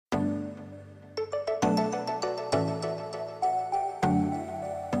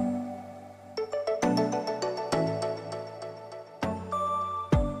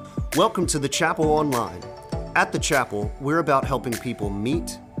Welcome to the Chapel Online. At the Chapel, we're about helping people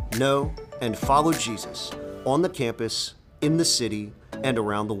meet, know, and follow Jesus on the campus, in the city, and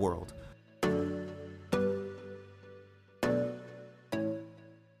around the world.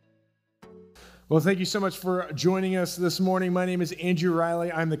 Well, thank you so much for joining us this morning. My name is Andrew Reilly.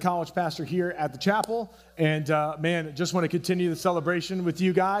 I'm the college pastor here at the Chapel. And just want to continue the celebration with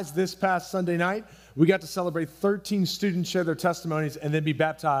you guys. This past Sunday night, we got to celebrate 13 students share their testimonies and then be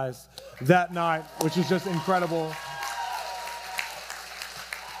baptized that night, which was just incredible.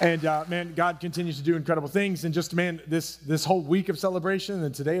 And God continues to do incredible things. And just, this whole week of celebration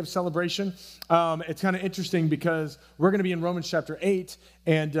and today of celebration, it's kind of interesting because we're going to be in Romans chapter 8.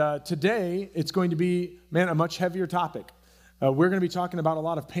 And today, it's going to be, a much heavier topic. We're going to be talking about a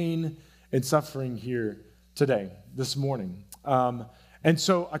lot of pain and suffering here today, this morning. And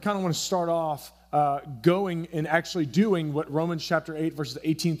so I kind of want to start off going and actually doing what Romans chapter 8, verses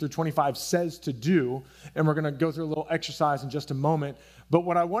 18 through 25 says to do. And we're going to go through a little exercise in just a moment. But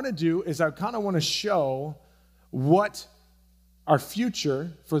what I want to do is I kind of want to show what our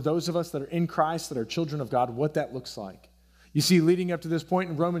future, for those of us that are in Christ, that are children of God, what that looks like. You see, leading up to this point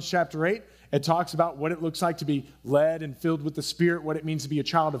in Romans chapter 8, it talks about what it looks like to be led and filled with the Spirit, what it means to be a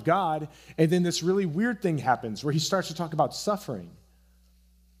child of God. And then this really weird thing happens where he starts to talk about suffering.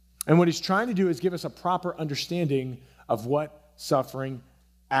 And what he's trying to do is give us a proper understanding of what suffering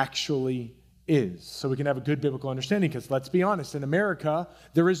actually is, so we can have a good biblical understanding. Because let's be honest, in America,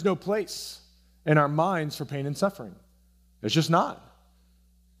 there is no place in our minds for pain and suffering. There's just not.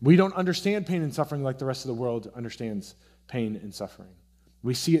 We don't understand pain and suffering like the rest of the world understands pain and suffering.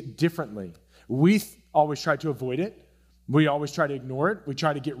 We see it differently. We always try to avoid it. We always try to ignore it. We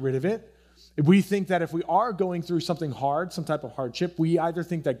try to get rid of it. We think that if we are going through something hard, some type of hardship, we either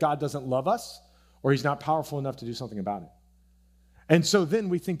think that God doesn't love us or he's not powerful enough to do something about it. And so then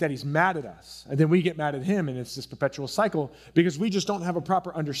we think that he's mad at us, and then we get mad at him, and it's this perpetual cycle because we just don't have a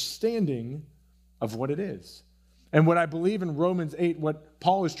proper understanding of what it is. And what I believe in Romans 8, what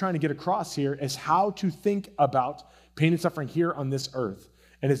Paul is trying to get across here is how to think about pain and suffering here on this earth.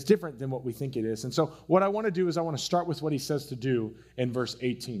 And it's different than what we think it is. And so what I want to do is I want to start with what he says to do in verse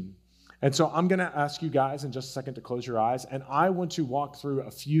 18. And so I'm going to ask you guys in just a second to close your eyes, and I want to walk through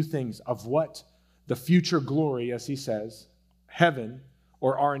a few things of what the future glory, as he says, heaven,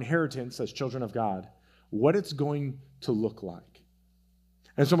 or our inheritance as children of God, what it's going to look like.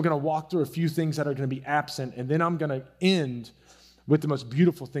 And so I'm going to walk through a few things that are going to be absent, and then I'm going to end with the most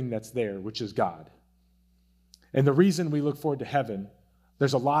beautiful thing that's there, which is God. And the reason we look forward to heaven,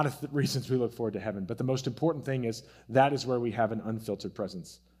 there's a lot of reasons we look forward to heaven, but the most important thing is that is where we have an unfiltered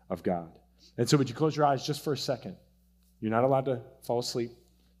presence of God. And so would you close your eyes just for a second? You're not allowed to fall asleep.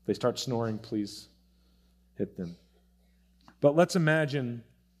 If they start snoring, please hit them. But let's imagine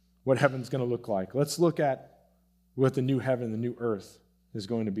what heaven's going to look like. Let's look at what the new heaven, the new earth is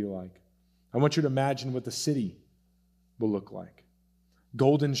going to be like. I want you to imagine what the city will look like.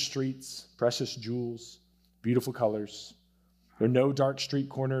 Golden streets, precious jewels, beautiful colors. There are no dark street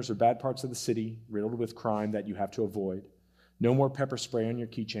corners or bad parts of the city riddled with crime that you have to avoid. No more pepper spray on your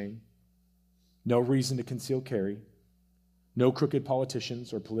keychain. No reason to conceal carry. No crooked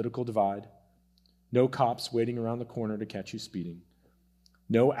politicians or political divide. No cops waiting around the corner to catch you speeding.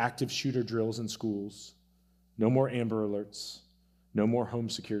 No active shooter drills in schools. No more Amber Alerts. No more home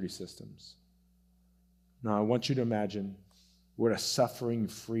security systems. Now, I want you to imagine what a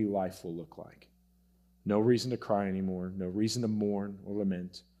suffering-free life will look like. No reason to cry anymore. No reason to mourn or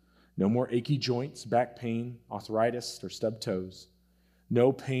lament. No more achy joints, back pain, arthritis, or stubbed toes.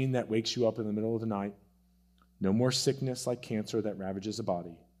 No pain that wakes you up in the middle of the night. No more sickness like cancer that ravages a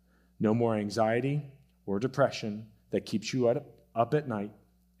body. No more anxiety or depression that keeps you up at night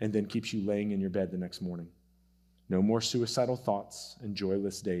and then keeps you laying in your bed the next morning. No more suicidal thoughts and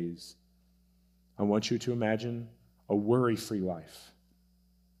joyless days. I want you to imagine a worry-free life.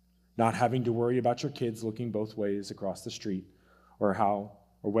 Not having to worry about your kids looking both ways across the street or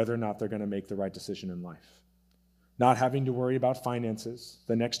whether or not they're going to make the right decision in life. Not having to worry about finances,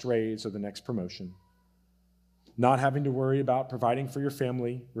 the next raise, or the next promotion. Not having to worry about providing for your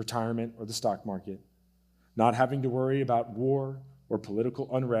family, retirement, or the stock market. Not having to worry about war or political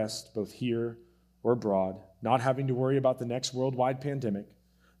unrest, both here or abroad. Not having to worry about the next worldwide pandemic.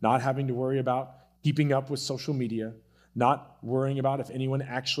 Not having to worry about keeping up with social media. Not worrying about if anyone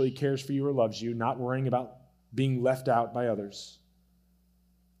actually cares for you or loves you. Not worrying about being left out by others.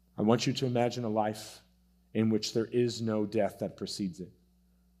 I want you to imagine a life in which there is no death that precedes it.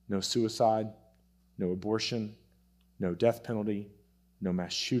 No suicide, no abortion, no death penalty, no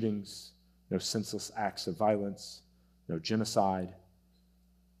mass shootings, no senseless acts of violence, no genocide.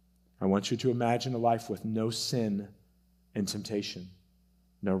 I want you to imagine a life with no sin and temptation.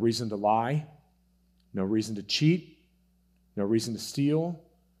 No reason to lie, no reason to cheat, no reason to steal,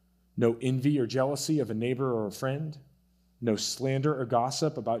 no envy or jealousy of a neighbor or a friend, no slander or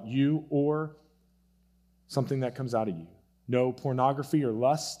gossip about you or something that comes out of you, no pornography or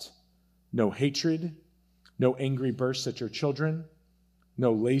lust, no hatred, no angry bursts at your children,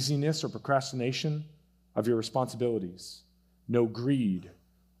 no laziness or procrastination of your responsibilities, no greed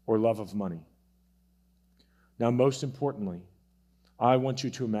or love of money. Now, most importantly, I want you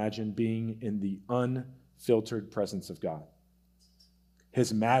to imagine being in the unfiltered presence of God.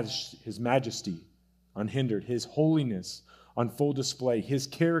 His majesty unhindered, his holiness on full display. His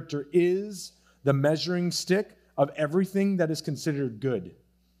character is the measuring stick of everything that is considered good.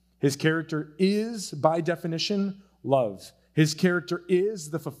 His character is, by definition, love. His character is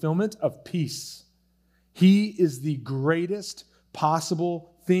the fulfillment of peace. He is the greatest possible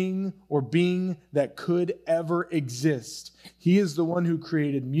thing or being that could ever exist. He is the one who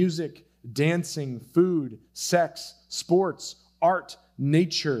created music, dancing, food, sex, sports, art,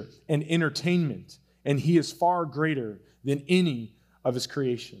 nature, and entertainment. And he is far greater than any of his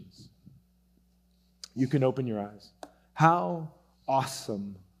creations. You can open your eyes. How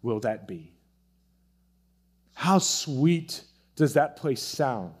awesome will that be? How sweet does that place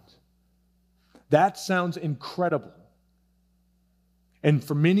sound? That sounds incredible. And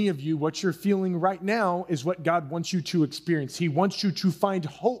for many of you, what you're feeling right now is what God wants you to experience. He wants you to find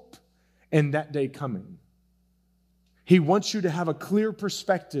hope in that day coming. He wants you to have a clear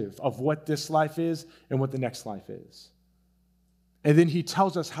perspective of what this life is and what the next life is. And then he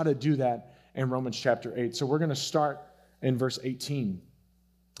tells us how to do that in Romans chapter 8. So we're going to start in verse 18.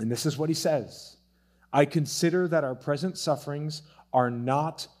 And this is what he says. I consider that our present sufferings are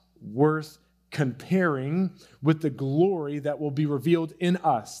not worth comparing with the glory that will be revealed in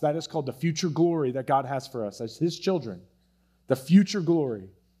us. That is called the future glory that God has for us as his children. The future glory.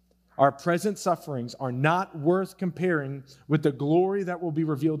 Our present sufferings are not worth comparing with the glory that will be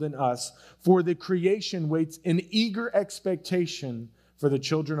revealed in us, for the creation waits in eager expectation for the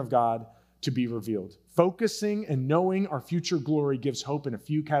children of God to be revealed. Focusing and knowing our future glory gives hope in a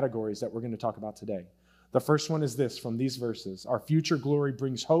few categories that we're going to talk about today. The first one is this from these verses. Our future glory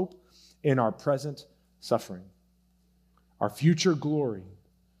brings hope in our present suffering. Our future glory,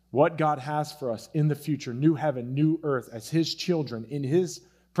 what God has for us in the future, new heaven, new earth, as his children in his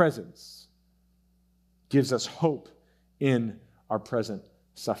presence, gives us hope in our present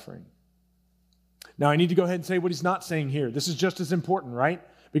suffering. Now, I need to go ahead and say what he's not saying here. This is just as important, right?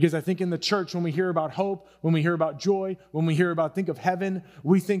 Because I think in the church, when we hear about hope, when we hear about joy, when we hear about think of heaven,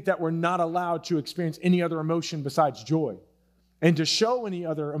 we think that we're not allowed to experience any other emotion besides joy. And to show any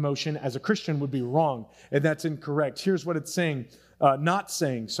other emotion as a Christian would be wrong, and that's incorrect. Here's what it's saying.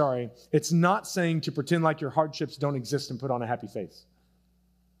 It's not saying to pretend like your hardships don't exist and put on a happy face.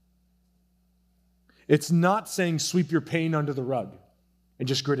 It's not saying sweep your pain under the rug and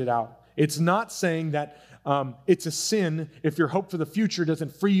just grit it out. It's not saying that it's a sin if your hope for the future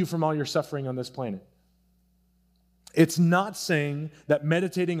doesn't free you from all your suffering on this planet. It's not saying that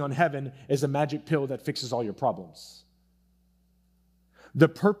meditating on heaven is a magic pill that fixes all your problems. The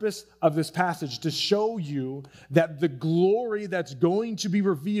purpose of this passage to show you that the glory that's going to be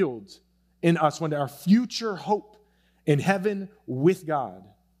revealed in us, when our future hope in heaven with God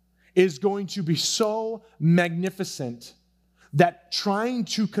is going to be so magnificent that trying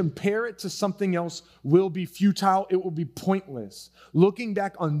to compare it to something else will be futile, it will be pointless. Looking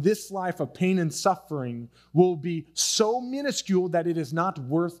back on this life of pain and suffering will be so minuscule that it is not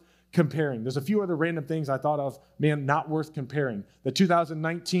worth comparing. There's a few other random things I thought of, not worth comparing. The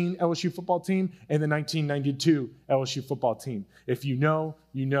 2019 LSU football team and the 1992 LSU football team. If you know,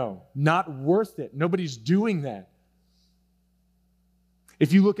 you know. Not worth it. Nobody's doing that.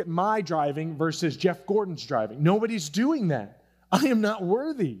 If you look at my driving versus Jeff Gordon's driving, nobody's doing that. I am not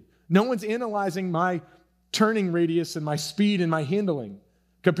worthy. No one's analyzing my turning radius and my speed and my handling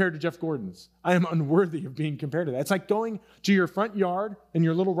compared to Jeff Gordon's. I am unworthy of being compared to that. It's like going to your front yard and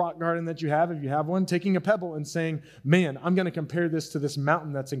your little rock garden that you have, if you have one, taking a pebble and saying, man, I'm going to compare this to this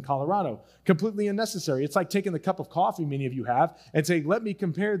mountain that's in Colorado. Completely unnecessary. It's like taking the cup of coffee many of you have and saying, let me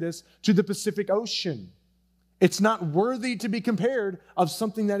compare this to the Pacific Ocean. It's not worthy to be compared of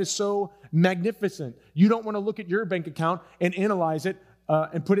something that is so magnificent. You don't want to look at your bank account and analyze it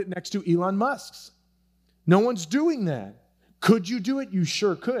and put it next to Elon Musk's. No one's doing that. Could you do it? You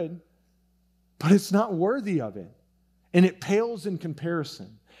sure could. But it's not worthy of it. And it pales in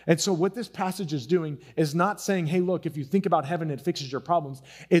comparison. And so what this passage is doing is not saying, hey, look, if you think about heaven, it fixes your problems.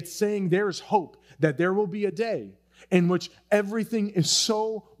 It's saying there's hope that there will be a day in which everything is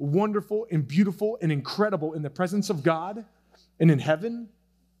so wonderful and beautiful and incredible in the presence of God and in heaven,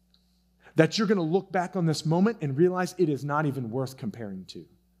 that you're going to look back on this moment and realize it is not even worth comparing to.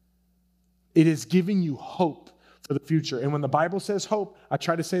 It is giving you hope for the future. And when the Bible says hope, I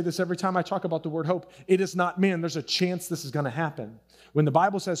try to say this every time I talk about the word hope, it is not, man, there's a chance this is going to happen. When the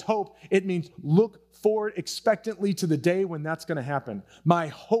Bible says hope, it means look forward expectantly to the day when that's going to happen. My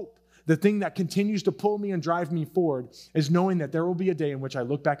hope, the thing that continues to pull me and drive me forward, is knowing that there will be a day in which I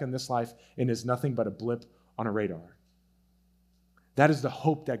look back on this life and is nothing but a blip on a radar. That is the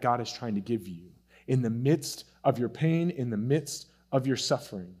hope that God is trying to give you in the midst of your pain, in the midst of your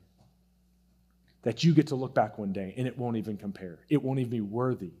suffering, that you get to look back one day and it won't even compare. It won't even be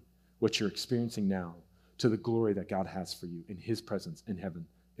worthy what you're experiencing now to the glory that God has for you in his presence in heaven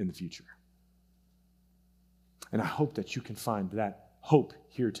in the future. And I hope that you can find that hope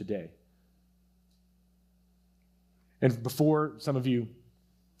here today. And before some of you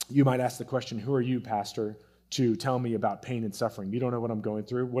might ask the question, who are you, Pastor, to tell me about pain and suffering? You don't know what I'm going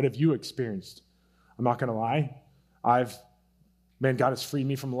through. What have you experienced? I'm not going to lie. God has freed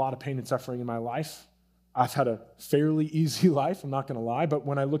me from a lot of pain and suffering in my life. I've had a fairly easy life, I'm not going to lie. But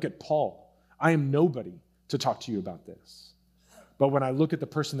when I look at Paul, I am nobody to talk to you about this. But when I look at the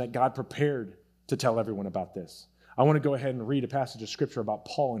person that God prepared to tell everyone about this, I want to go ahead and read a passage of scripture about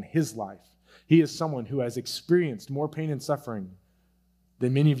Paul and his life. He is someone who has experienced more pain and suffering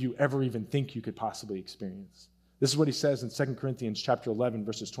than many of you ever even think you could possibly experience. This is what he says in 2 Corinthians chapter 11,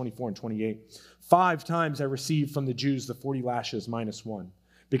 verses 24 and 28. 5 times I received from the Jews the 40 lashes minus 1,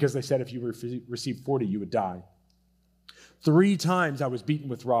 because they said if you received 40, you would die. 3 times I was beaten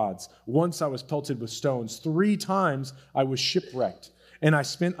with rods. Once I was pelted with stones. 3 times I was shipwrecked. And I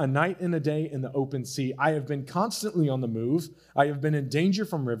spent a night and a day in the open sea. I have been constantly on the move. I have been in danger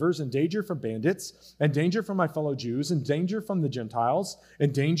from rivers, in danger from bandits, in danger from my fellow Jews, in danger from the Gentiles,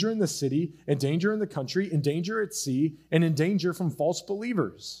 in danger in the city, in danger in the country, in danger at sea, and in danger from false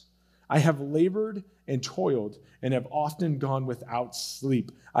believers. I have labored and toiled and have often gone without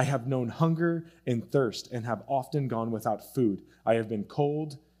sleep. I have known hunger and thirst and have often gone without food. I have been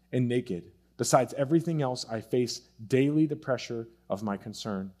cold and naked. Besides everything else, I face daily the pressure of my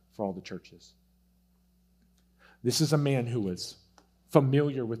concern for all the churches. This is a man who was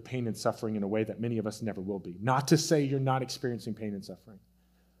familiar with pain and suffering in a way that many of us never will be. Not to say you're not experiencing pain and suffering,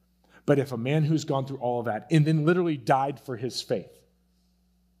 but if a man who's gone through all of that and then literally died for his faith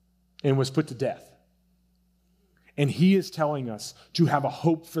and was put to death, and he is telling us to have a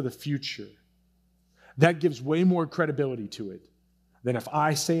hope for the future, that gives way more credibility to it than if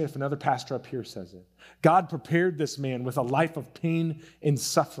I say it, if another pastor up here says it. God prepared this man with a life of pain and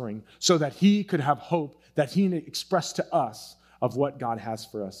suffering so that he could have hope that he expressed to us of what God has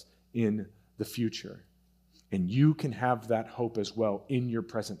for us in the future. And you can have that hope as well in your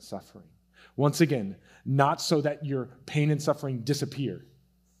present suffering. Once again, not so that your pain and suffering disappear,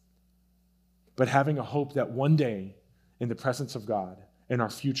 but having a hope that one day in the presence of God in our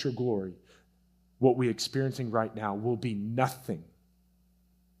future glory, what we're experiencing right now will be nothing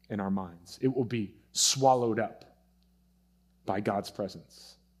in our minds. It will be swallowed up by God's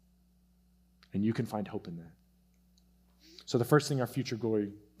presence. And you can find hope in that. So the first thing our future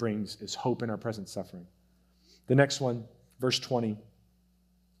glory brings is hope in our present suffering. The next one, verse 20,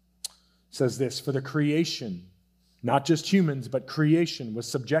 says this: for the creation, not just humans, but creation was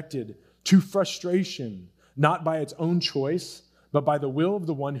subjected to frustration, not by its own choice, but by the will of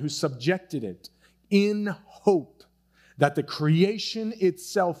the one who subjected it, in hope that the creation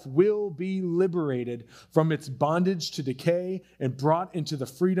itself will be liberated from its bondage to decay and brought into the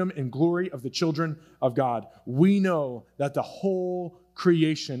freedom and glory of the children of God. We know that the whole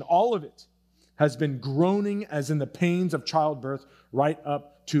creation, all of it, has been groaning as in the pains of childbirth right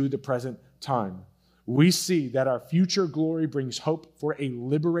up to the present time. We see that our future glory brings hope for a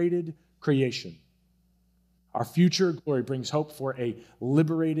liberated creation. Our future glory brings hope for a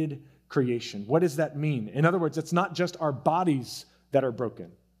liberated creation. What does that mean? In other words, it's not just our bodies that are broken.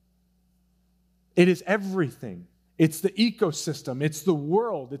 It is everything. It's the ecosystem. It's the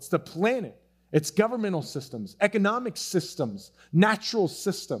world. It's the planet. It's governmental systems, economic systems, natural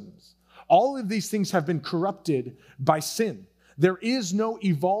systems. All of these things have been corrupted by sin. There is no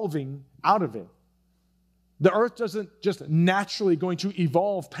evolving out of it. The earth doesn't just naturally going to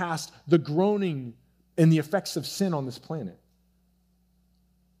evolve past the groaning and the effects of sin on this planet.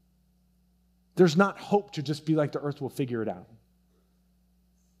 There's not hope to just be like the earth will figure it out.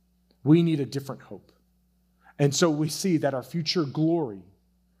 We need a different hope. And so we see that our future glory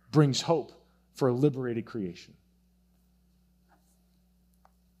brings hope for a liberated creation.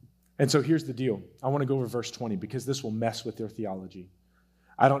 And so here's the deal. I want to go over verse 20 because this will mess with their theology.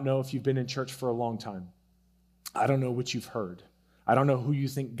 I don't know if you've been in church for a long time. I don't know what you've heard. I don't know who you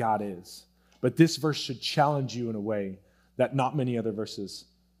think God is. But this verse should challenge you in a way that not many other verses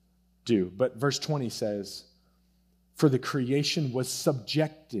do. But verse 20 says, "For the creation was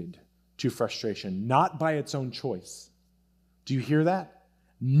subjected to frustration, not by its own choice." Do you hear that?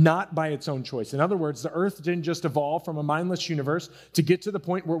 Not by its own choice. In other words, the earth didn't just evolve from a mindless universe to get to the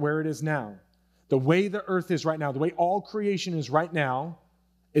point where it is now. The way the earth is right now, the way all creation is right now,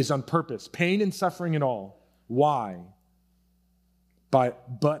 is on purpose. Pain and suffering and all. Why?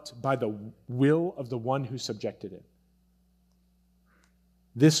 But by the will of the one who subjected it.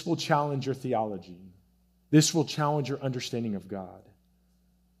 This will challenge your theology. This will challenge your understanding of God.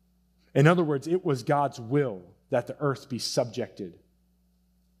 In other words, it was God's will that the earth be subjected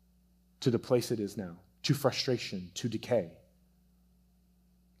to the place it is now, to frustration, to decay.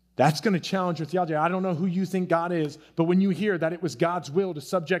 That's going to challenge your theology. I don't know who you think God is, but when you hear that it was God's will to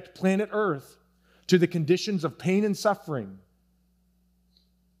subject planet Earth to the conditions of pain and suffering,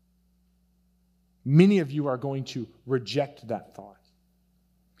 many of you are going to reject that thought.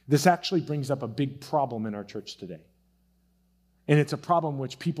 This actually brings up a big problem in our church today. And it's a problem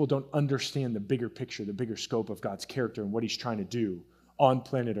which people don't understand the bigger picture, the bigger scope of God's character and what he's trying to do on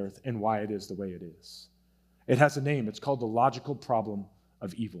planet Earth and why it is the way it is. It has a name. It's called the logical problem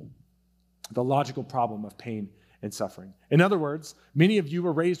of evil. The logical problem of pain and suffering. In other words, many of you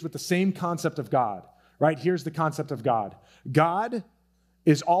were raised with the same concept of God, right? Here's the concept of God. God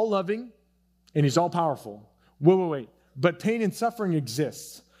is all loving and he's all powerful. Wait. But pain and suffering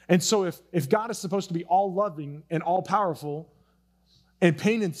exists. And so if God is supposed to be all loving and all powerful, and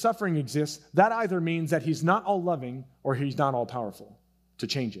pain and suffering exists, that either means that he's not all loving or he's not all powerful to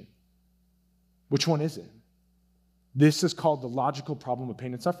change it. Which one is it? This is called the logical problem of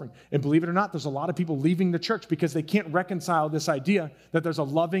pain and suffering. And believe it or not, there's a lot of people leaving the church because they can't reconcile this idea that there's a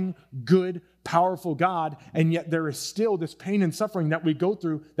loving, good, powerful God, and yet there is still this pain and suffering that we go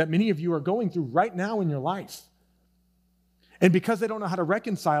through, that many of you are going through right now in your life. And because they don't know how to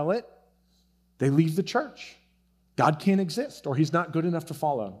reconcile it, they leave the church. God can't exist, or he's not good enough to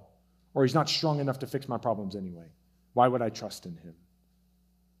follow, or he's not strong enough to fix my problems anyway. Why would I trust in him?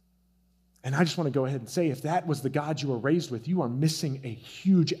 And I just want to go ahead and say, if that was the God you were raised with, you are missing a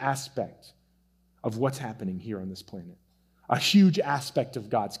huge aspect of what's happening here on this planet. A huge aspect of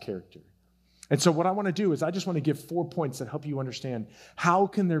God's character. And so what I want to do is I just want to give 4 points that help you understand how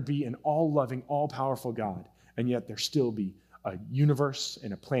can there be an all-loving, all-powerful God, and yet there still be a universe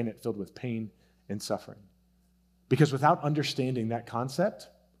and a planet filled with pain and suffering. Because without understanding that concept,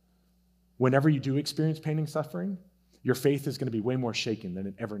 whenever you do experience pain and suffering, your faith is going to be way more shaken than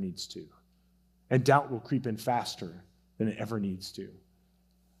it ever needs to. And doubt will creep in faster than it ever needs to.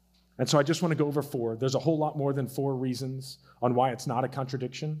 And so I just want to go over 4. There's a whole lot more than 4 reasons on why it's not a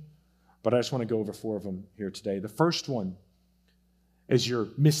contradiction, but I just want to go over 4 of them here today. The first one is you're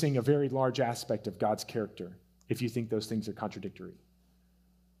missing a very large aspect of God's character if you think those things are contradictory.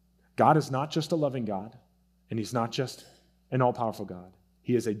 God is not just a loving God, and he's not just an all-powerful God.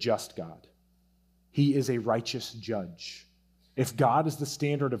 He is a just God. He is a righteous judge. If God is the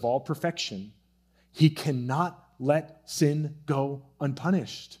standard of all perfection, he cannot let sin go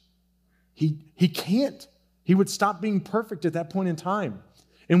unpunished. He can't. He would stop being perfect at that point in time.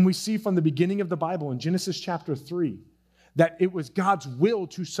 And we see from the beginning of the Bible in Genesis chapter 3 that it was God's will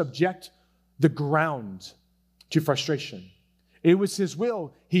to subject the ground to frustration. It was his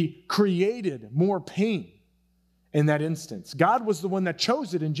will. He created more pain in that instance. God was the one that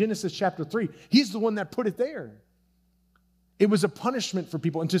chose it in Genesis chapter 3. He's the one that put it there. It was a punishment for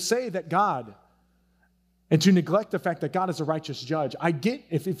people. And to say that God, and to neglect the fact that God is a righteous judge, I get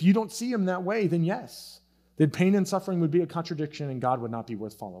if you don't see him that way, then yes, then pain and suffering would be a contradiction and God would not be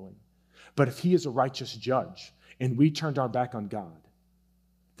worth following. But if he is a righteous judge and we turned our back on God,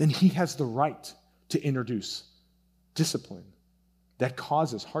 then he has the right to introduce discipline that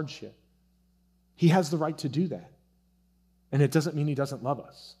causes hardship. He has the right to do that. And it doesn't mean he doesn't love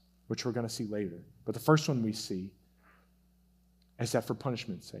us, which we're going to see later. But the first one we see is that for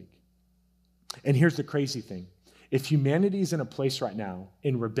punishment's sake. And here's the crazy thing. If humanity is in a place right now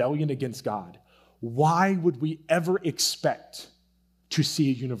in rebellion against God, why would we ever expect to see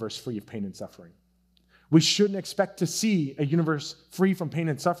a universe free of pain and suffering? We shouldn't expect to see a universe free from pain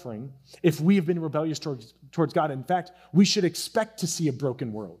and suffering if we have been rebellious towards God. In fact, we should expect to see a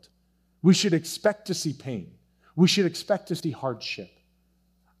broken world. We should expect to see pain. We should expect to see hardship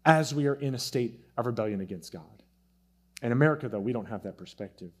as we are in a state of rebellion against God. In America, though, we don't have that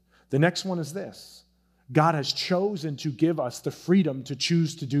perspective. The next one is this. God has chosen to give us the freedom to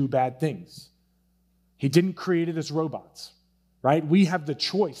choose to do bad things. He didn't create it as robots, right? We have the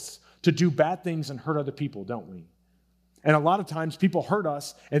choice to do bad things and hurt other people, don't we? And a lot of times people hurt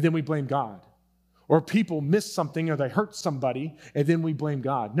us and then we blame God. Or people miss something or they hurt somebody and then we blame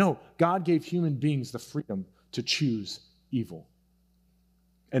God. No, God gave human beings the freedom to choose evil.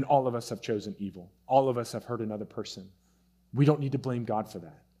 And all of us have chosen evil. All of us have hurt another person. We don't need to blame God for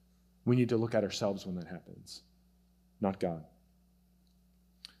that. We need to look at ourselves when that happens, not God.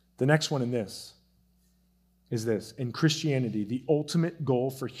 The next one is this. In Christianity, the ultimate goal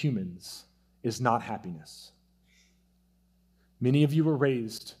for humans is not happiness. Many of you were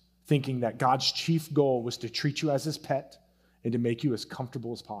raised thinking that God's chief goal was to treat you as his pet and to make you as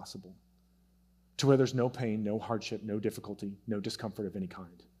comfortable as possible, to where there's no pain, no hardship, no difficulty, no discomfort of any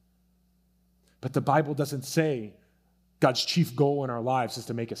kind. But the Bible doesn't say God's chief goal in our lives is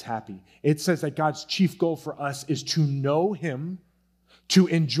to make us happy. It says that God's chief goal for us is to know him, to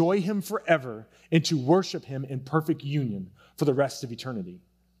enjoy him forever, and to worship him in perfect union for the rest of eternity.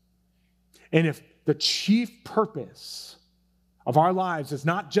 And if the chief purpose of our lives is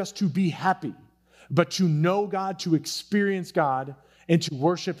not just to be happy, but to know God, to experience God, and to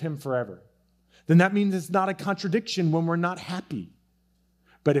worship him forever, then that means it's not a contradiction when we're not happy.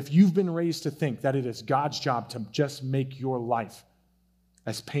 But if you've been raised to think that it is God's job to just make your life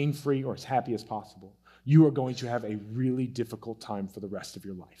as pain-free or as happy as possible, you are going to have a really difficult time for the rest of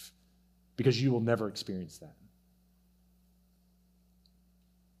your life because you will never experience that.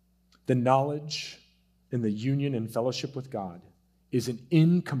 The knowledge and the union and fellowship with God is an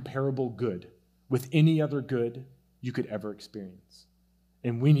incomparable good with any other good you could ever experience.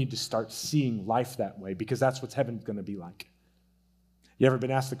 And we need to start seeing life that way because that's what heaven's going to be like. You ever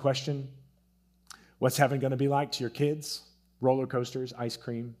been asked the question, what's heaven going to be like to your kids? Roller coasters, ice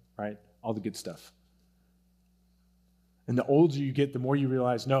cream, right? All the good stuff. And the older you get, the more you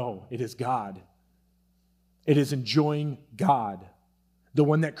realize, no, it is God. It is enjoying God, the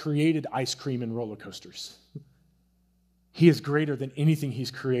one that created ice cream and roller coasters. He is greater than anything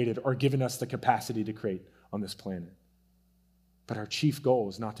he's created or given us the capacity to create on this planet. But our chief goal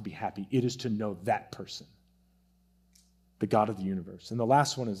is not to be happy. It is to know that person, the God of the universe. And the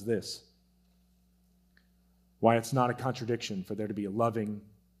last one is this: why it's not a contradiction for there to be a loving,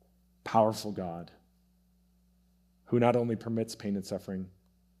 powerful God who not only permits pain and suffering,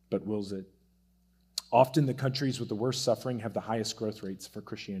 but wills it. Often the countries with the worst suffering have the highest growth rates for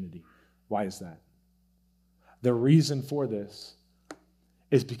Christianity. Why is that? The reason for this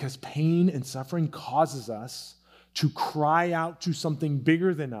is because pain and suffering causes us to cry out to something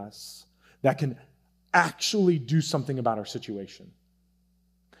bigger than us that can actually do something about our situation.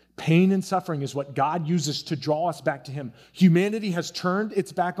 Pain and suffering is what God uses to draw us back to him. Humanity has turned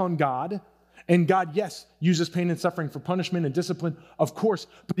its back on God, and God, yes, uses pain and suffering for punishment and discipline, of course,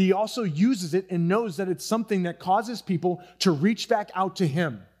 but he also uses it and knows that it's something that causes people to reach back out to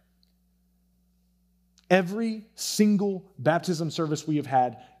him. Every single baptism service we have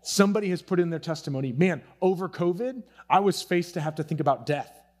had, somebody has put in their testimony, man, over COVID, I was faced to have to think about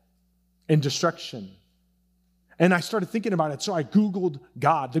death and destruction. And I started thinking about it, so I Googled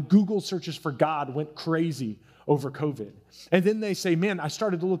God. The Google searches for God went crazy over COVID. And then they say, man, I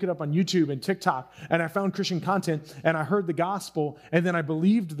started to look it up on YouTube and TikTok, and I found Christian content, and I heard the gospel, and then I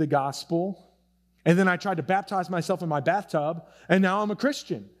believed the gospel, and then I tried to baptize myself in my bathtub, and now I'm a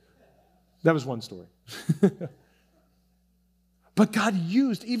Christian. That was one story. But God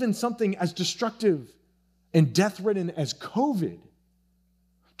used even something as destructive and death-ridden as COVID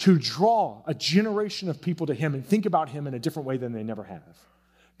to draw a generation of people to him and think about him in a different way than they never have.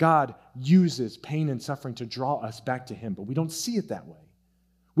 God uses pain and suffering to draw us back to him, but we don't see it that way.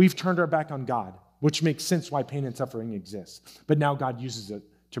 We've turned our back on God, which makes sense why pain and suffering exists. But now God uses it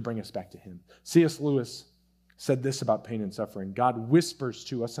to bring us back to him. C.S. Lewis said this about pain and suffering: God whispers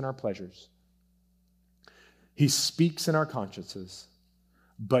to us in our pleasures. He speaks in our consciences,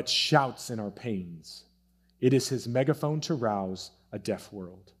 but shouts in our pains. It is his megaphone to rouse a deaf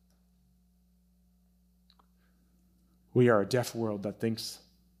world. We are a deaf world that thinks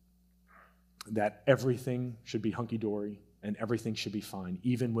that everything should be hunky-dory and everything should be fine,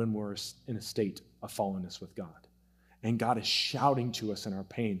 even when we're in a state of fallenness with God. And God is shouting to us in our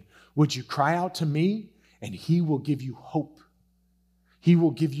pain, would you cry out to me? And he will give you hope. He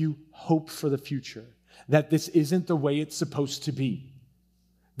will give you hope for the future, that this isn't the way it's supposed to be.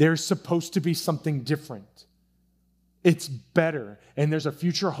 There's supposed to be something different. It's better, and there's a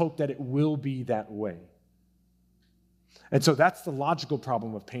future hope that it will be that way. And so that's the logical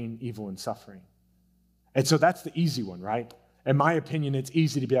problem of pain, evil, and suffering. And so that's the easy one, right? in my opinion, it's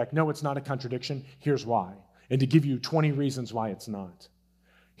easy to be like, no, it's not a contradiction. Here's why. And to give you 20 reasons why it's not.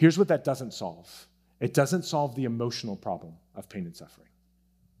 Here's what that doesn't solve. It doesn't solve the emotional problem of pain and suffering.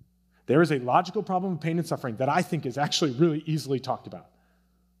 There is a logical problem of pain and suffering that I think is actually really easily talked about.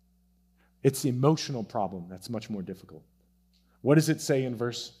 It's the emotional problem that's much more difficult. What does it say in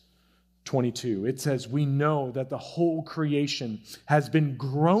verse 22? It says, we know that the whole creation has been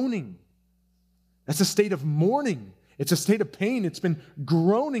groaning. That's a state of mourning. It's a state of pain. It's been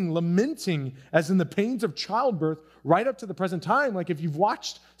groaning, lamenting, as in the pains of childbirth, right up to the present time. Like if you've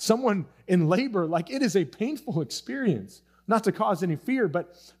watched someone in labor, like it is a painful experience. Not to cause any fear,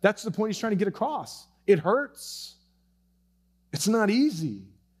 but that's the point he's trying to get across. It hurts. It's not easy.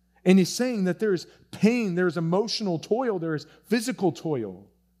 And he's saying that there's pain, there's emotional toil, there's physical toil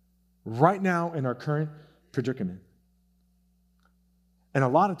right now in our current predicament. And a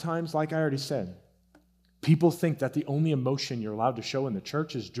lot of times, like I already said, people think that the only emotion you're allowed to show in the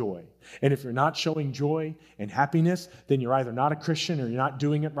church is joy. And if you're not showing joy and happiness, then you're either not a Christian or you're not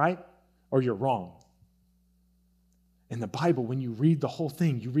doing it right or you're wrong. In the Bible, when you read the whole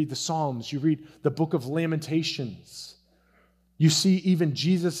thing, you read the Psalms, you read the book of Lamentations, you see even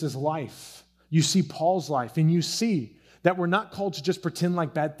Jesus' life, you see Paul's life, and you see that we're not called to just pretend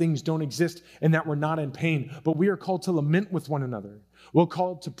like bad things don't exist and that we're not in pain, but we are called to lament with one another. We're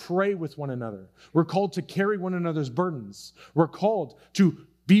called to pray with one another. We're called to carry one another's burdens. We're called to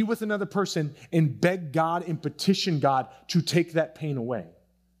be with another person and beg God and petition God to take that pain away.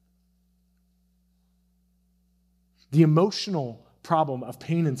 The emotional problem of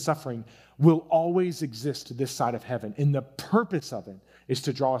pain and suffering will always exist this side of heaven. And the purpose of it is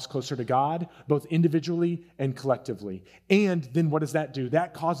to draw us closer to God, both individually and collectively. And then what does that do?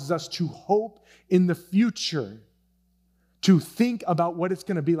 That causes us to hope in the future, to think about what it's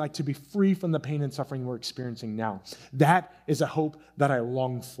going to be like to be free from the pain and suffering we're experiencing now. That is a hope that I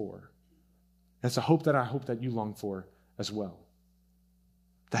long for. That's a hope that I hope that you long for as well.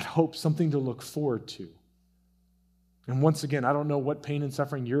 That hope, something to look forward to. And once again, I don't know what pain and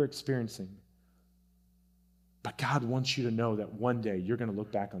suffering you're experiencing, but God wants you to know that one day you're going to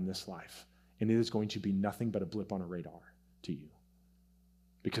look back on this life and it is going to be nothing but a blip on a radar to you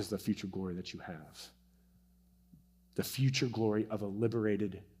because of the future glory that you have. The future glory of a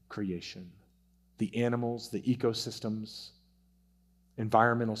liberated creation. The animals, the ecosystems,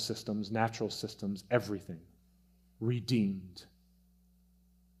 environmental systems, natural systems, everything redeemed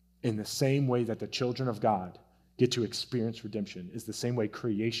in the same way that the children of God get to experience redemption is the same way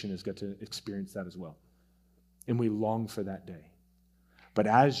creation has got to experience that as well. And we long for that day. But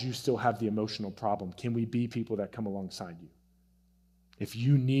as you still have the emotional problem, can we be people that come alongside you? If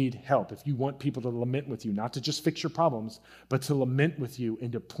you need help, if you want people to lament with you, not to just fix your problems, but to lament with you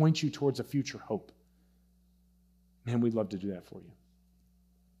and to point you towards a future hope, man, we'd love to do that for you.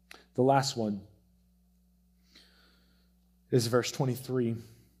 The last one is verse 23.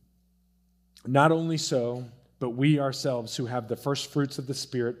 Not only so, but we ourselves who have the first fruits of the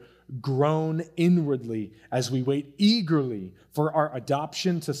Spirit groan inwardly as we wait eagerly for our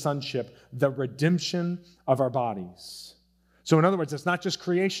adoption to sonship, the redemption of our bodies. So in other words, it's not just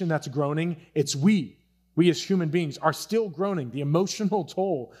creation that's groaning, it's we. We as human beings are still groaning. The emotional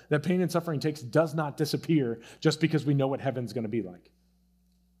toll that pain and suffering takes does not disappear just because we know what heaven's going to be like.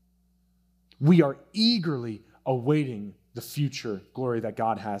 We are eagerly awaiting the future glory that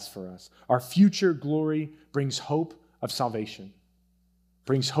God has for us. Our future glory brings hope of salvation.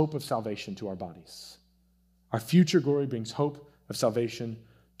 Brings hope of salvation to our bodies. Our future glory brings hope of salvation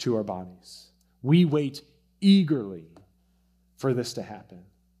to our bodies. We wait eagerly for this to happen.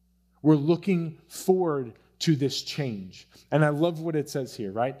 We're looking forward to this change. And I love what it says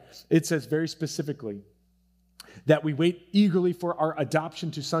here, right? It says very specifically that we wait eagerly for our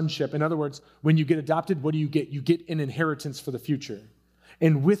adoption to sonship. In other words, when you get adopted, what do you get? You get an inheritance for the future.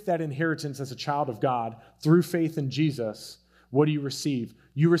 And with that inheritance as a child of God, through faith in Jesus, what do you receive?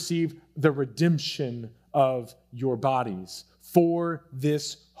 You receive the redemption of your bodies. For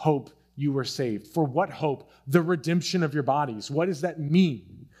this hope you were saved. For what hope? The redemption of your bodies. What does that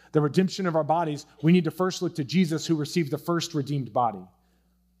mean? The redemption of our bodies, we need to first look to Jesus who received the first redeemed body.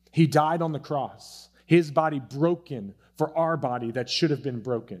 He died on the cross. His body broken for our body that should have been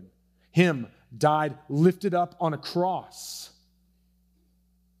broken. Him died lifted up on a cross.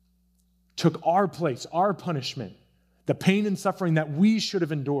 Took our place, our punishment. The pain and suffering that we should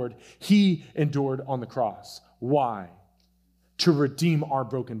have endured, he endured on the cross. Why? To redeem our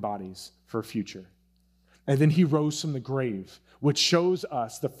broken bodies for a future. And then he rose from the grave, which shows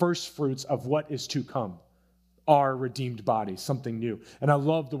us the first fruits of what is to come. our redeemed body, something new. And I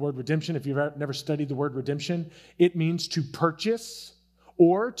love the word redemption. If you've never studied the word redemption, it means to purchase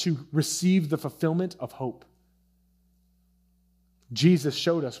or to receive the fulfillment of hope. Jesus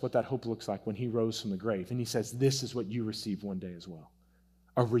showed us what that hope looks like when he rose from the grave. And he says, this is what you receive one day as well.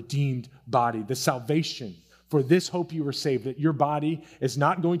 A redeemed body, the salvation. For this hope you were saved, that your body is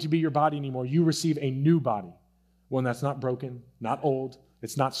not going to be your body anymore. You receive a new body, one that's not broken, not old,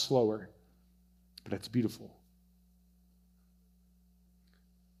 it's not slower, but it's beautiful.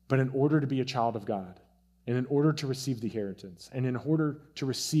 But in order to be a child of God, and in order to receive the inheritance, and in order to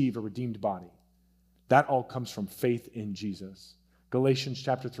receive a redeemed body, that all comes from faith in Jesus. Galatians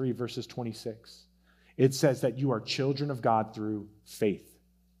chapter 3, verses 26. It says that you are children of God through faith.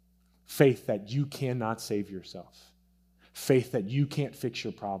 Faith that you cannot save yourself. Faith that you can't fix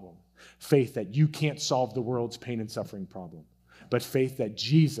your problem. Faith that you can't solve the world's pain and suffering problem. But faith that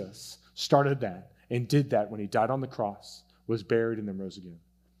Jesus started that and did that when he died on the cross, was buried, and then rose again.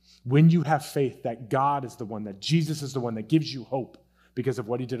 When you have faith that God is the one, that Jesus is the one that gives you hope because of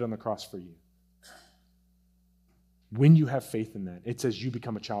what he did on the cross for you. When you have faith in that, it says you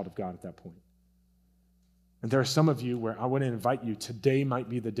become a child of God at that point. And there are some of you where I want to invite you, today might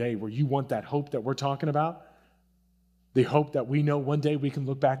be the day where you want that hope that we're talking about, the hope that we know one day we can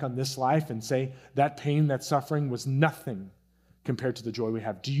look back on this life and say that pain, that suffering was nothing compared to the joy we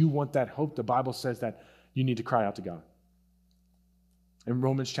have. Do you want that hope? The Bible says that you need to cry out to God. In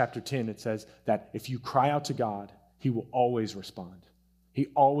Romans chapter 10, it says that if you cry out to God, he will always respond. He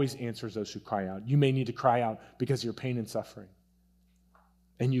always answers those who cry out. You may need to cry out because of your pain and suffering.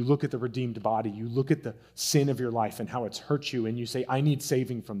 And you look at the redeemed body, you look at the sin of your life and how it's hurt you, and you say, I need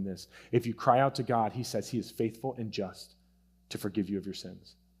saving from this. If you cry out to God, he says he is faithful and just to forgive you of your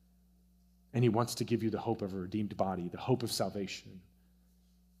sins. And he wants to give you the hope of a redeemed body, the hope of salvation.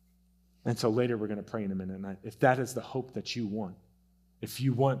 And so later we're going to pray in a minute. And if that is the hope that you want, if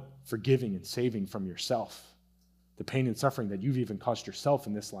you want forgiving and saving from yourself, the pain and suffering that you've even caused yourself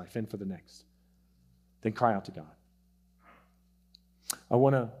in this life and for the next, then cry out to God. I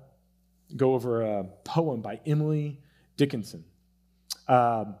want to go over a poem by Emily Dickinson.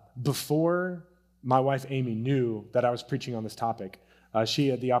 Before my wife Amy knew that I was preaching on this topic, she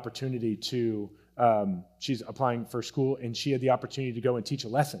had the opportunity to, she's applying for school, and she had the opportunity to go and teach a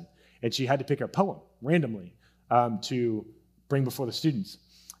lesson. And she had to pick a poem randomly to bring before the students.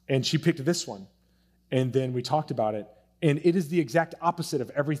 And she picked this one. And then we talked about it. And it is the exact opposite of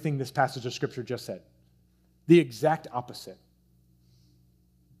everything this passage of Scripture just said. The exact opposite.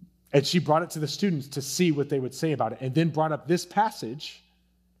 And she brought it to the students to see what they would say about it, and then brought up this passage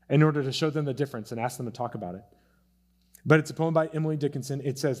in order to show them the difference and ask them to talk about it. But it's a poem by Emily Dickinson.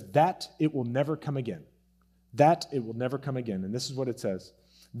 It says, that it will never come again. That it will never come again. And this is what it says.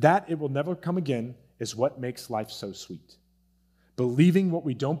 That it will never come again is what makes life so sweet. Believing what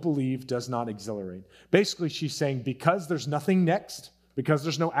we don't believe does not exhilarate. Basically, she's saying because there's nothing next, because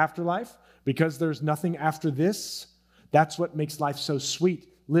there's no afterlife, because there's nothing after this, that's what makes life so sweet.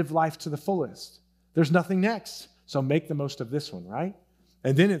 Live life to the fullest. There's nothing next, so make the most of this one, right?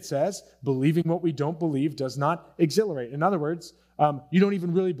 And then it says, believing what we don't believe does not exhilarate. In other words, you don't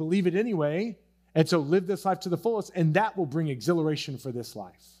even really believe it anyway, and so live this life to the fullest, and that will bring exhilaration for this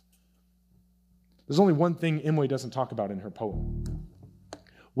life. There's only one thing Emily doesn't talk about in her poem.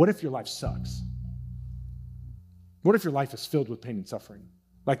 What if your life sucks? What if your life is filled with pain and suffering,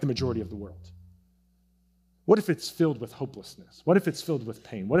 like the majority of the world? What if it's filled with hopelessness? What if it's filled with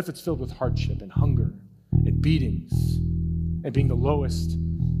pain? What if it's filled with hardship and hunger and beatings and being the lowest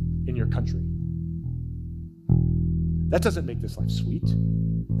in your country? That doesn't make this life sweet.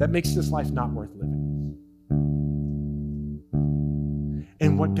 That makes this life not worth living.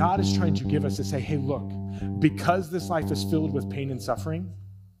 And what God is trying to give us is say, hey, look, because this life is filled with pain and suffering,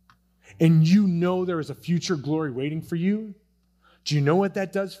 and you know there is a future glory waiting for you, do you know what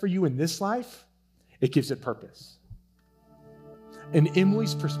that does for you in this life? It gives it purpose. In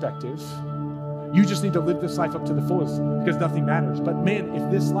Emily's perspective, you just need to live this life up to the fullest because nothing matters. But man, if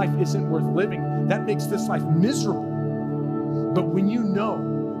this life isn't worth living, that makes this life miserable. But when you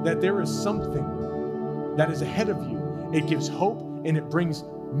know that there is something that is ahead of you, it gives hope and it brings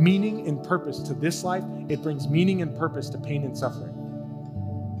meaning and purpose to this life. It brings meaning and purpose to pain and suffering.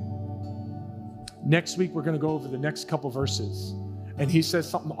 Next week, we're going to go over the next couple verses. And he says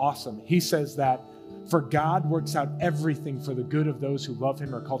something awesome. He says that for God works out everything for the good of those who love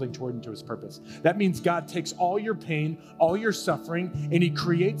him or are called according to his purpose. That means God takes all your pain, all your suffering, and he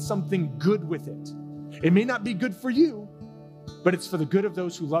creates something good with it. It may not be good for you, but it's for the good of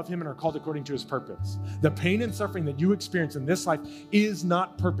those who love him and are called according to his purpose. The pain and suffering that you experience in this life is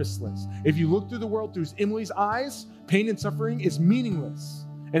not purposeless. If you look through the world through Emily's eyes, pain and suffering is meaningless.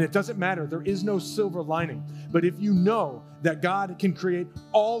 And it doesn't matter. There is no silver lining. But if you know that God can create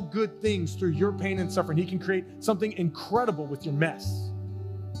all good things through your pain and suffering, he can create something incredible with your mess,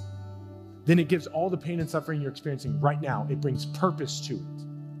 then it gives all the pain and suffering you're experiencing right now, it brings purpose to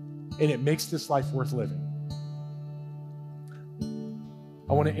it. And it makes this life worth living.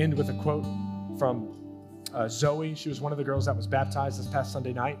 I want to end with a quote from Zoe. She was one of the girls that was baptized this past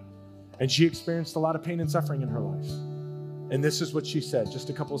Sunday night, and she experienced a lot of pain and suffering in her life. And this is what she said, just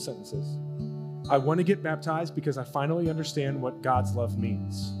a couple of sentences. I want to get baptized because I finally understand what God's love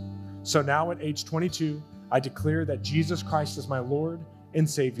means. So now at age 22, I declare that Jesus Christ is my Lord and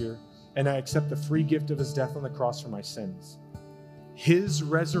Savior, and I accept the free gift of his death on the cross for my sins. His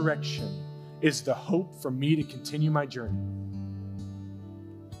resurrection is the hope for me to continue my journey.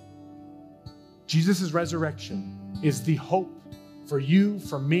 Jesus' resurrection is the hope for you,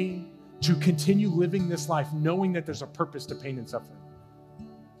 for me, to continue living this life knowing that there's a purpose to pain and suffering.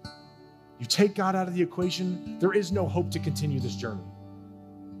 You take God out of the equation, there is no hope to continue this journey.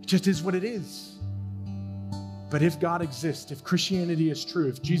 It just is what it is. But if God exists, if Christianity is true,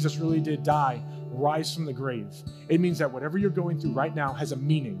 if Jesus really did die, rise from the grave, it means that whatever you're going through right now has a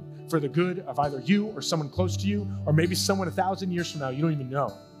meaning for the good of either you or someone close to you, or maybe someone 1,000 years from now you don't even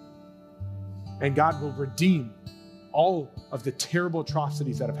know. And God will redeem all of the terrible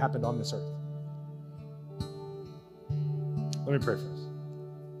atrocities that have happened on this earth. Let me pray for us.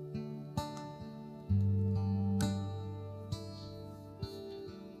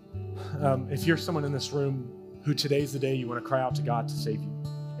 If you're someone in this room who today's the day you want to cry out to God to save you,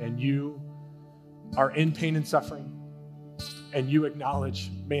 and you are in pain and suffering, and you acknowledge,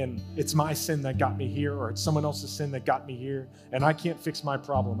 man, it's my sin that got me here, or it's someone else's sin that got me here, and I can't fix my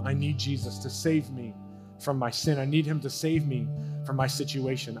problem. I need Jesus to save me from my sin. I need him to save me from my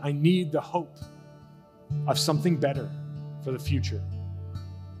situation. I need the hope of something better for the future.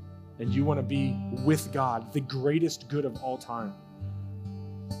 And you want to be with God, the greatest good of all time.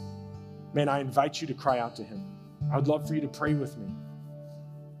 Man, I invite you to cry out to him. I would love for you to pray with me.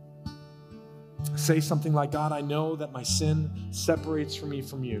 Say something like, God, I know that my sin separates me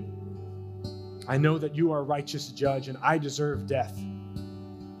from you. I know that you are a righteous judge and I deserve death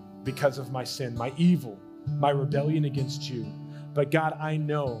because of my sin, my evil, my rebellion against you. But God, I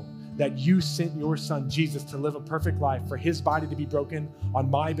know that you sent your son, Jesus, to live a perfect life, for his body to be broken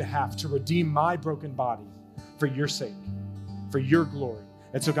on my behalf, to redeem my broken body for your sake, for your glory.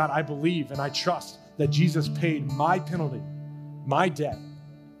 And so, God, I believe and I trust that Jesus paid my penalty, my debt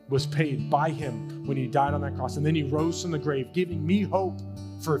was paid by him when he died on that cross. And then he rose from the grave, giving me hope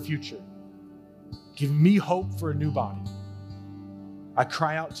for a future, giving me hope for a new body. I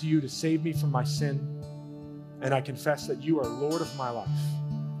cry out to you to save me from my sin, and I confess that you are Lord of my life.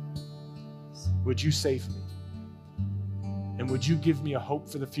 Would you save me? And would you give me a hope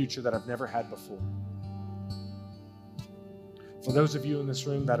for the future that I've never had before? For those of you in this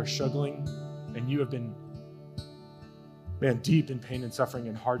room that are struggling and you have been, deep in pain and suffering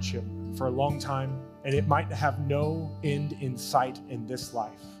and hardship for a long time, and it might have no end in sight in this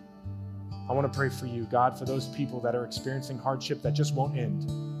life, I want to pray for you, God, for those people that are experiencing hardship that just won't end.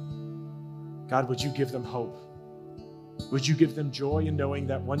 God, would you give them hope? Would you give them joy in knowing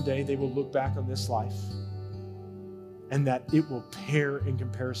that one day they will look back on this life and that it will pale in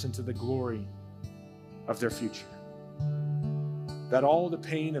comparison to the glory of their future? That all the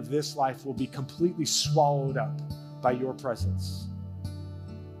pain of this life will be completely swallowed up by your presence.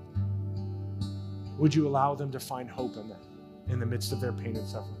 Would you allow them to find hope in that, in the midst of their pain and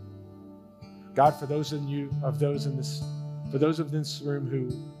suffering? God, for those of this room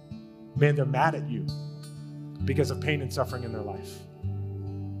who, they're mad at you because of pain and suffering in their life.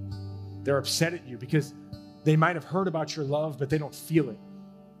 They're upset at you because they might have heard about your love, but they don't feel it.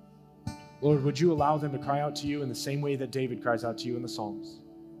 Lord, would you allow them to cry out to you in the same way that David cries out to you in the Psalms?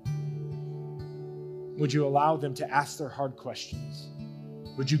 Would you allow them to ask their hard questions?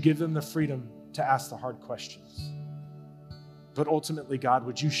 Would you give them the freedom to ask the hard questions? But ultimately, God,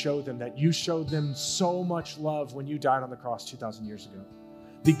 would you show them that you showed them so much love when you died on the cross 2,000 years ago?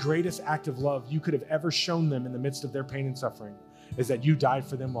 The greatest act of love you could have ever shown them in the midst of their pain and suffering is that you died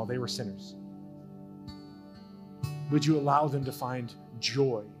for them while they were sinners. Would you allow them to find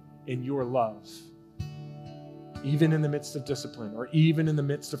joy in your love, even in the midst of discipline, or even in the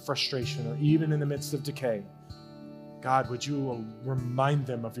midst of frustration, or even in the midst of decay? God, would you remind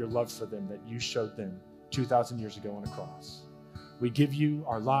them of your love for them that you showed them 2,000 years ago on a cross? We give you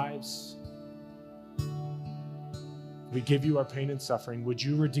our lives. We give you our pain and suffering. Would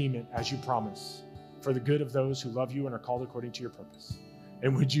you redeem it as you promise for the good of those who love you and are called according to your purpose?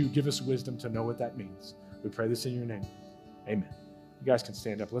 And would you give us wisdom to know what that means? We pray this in your name. Amen. You guys can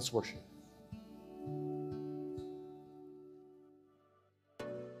stand up. Let's worship.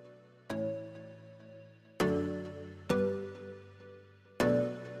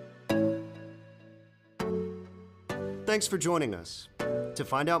 Thanks for joining us. To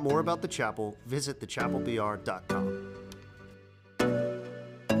find out more about the chapel, visit thechapelbr.com.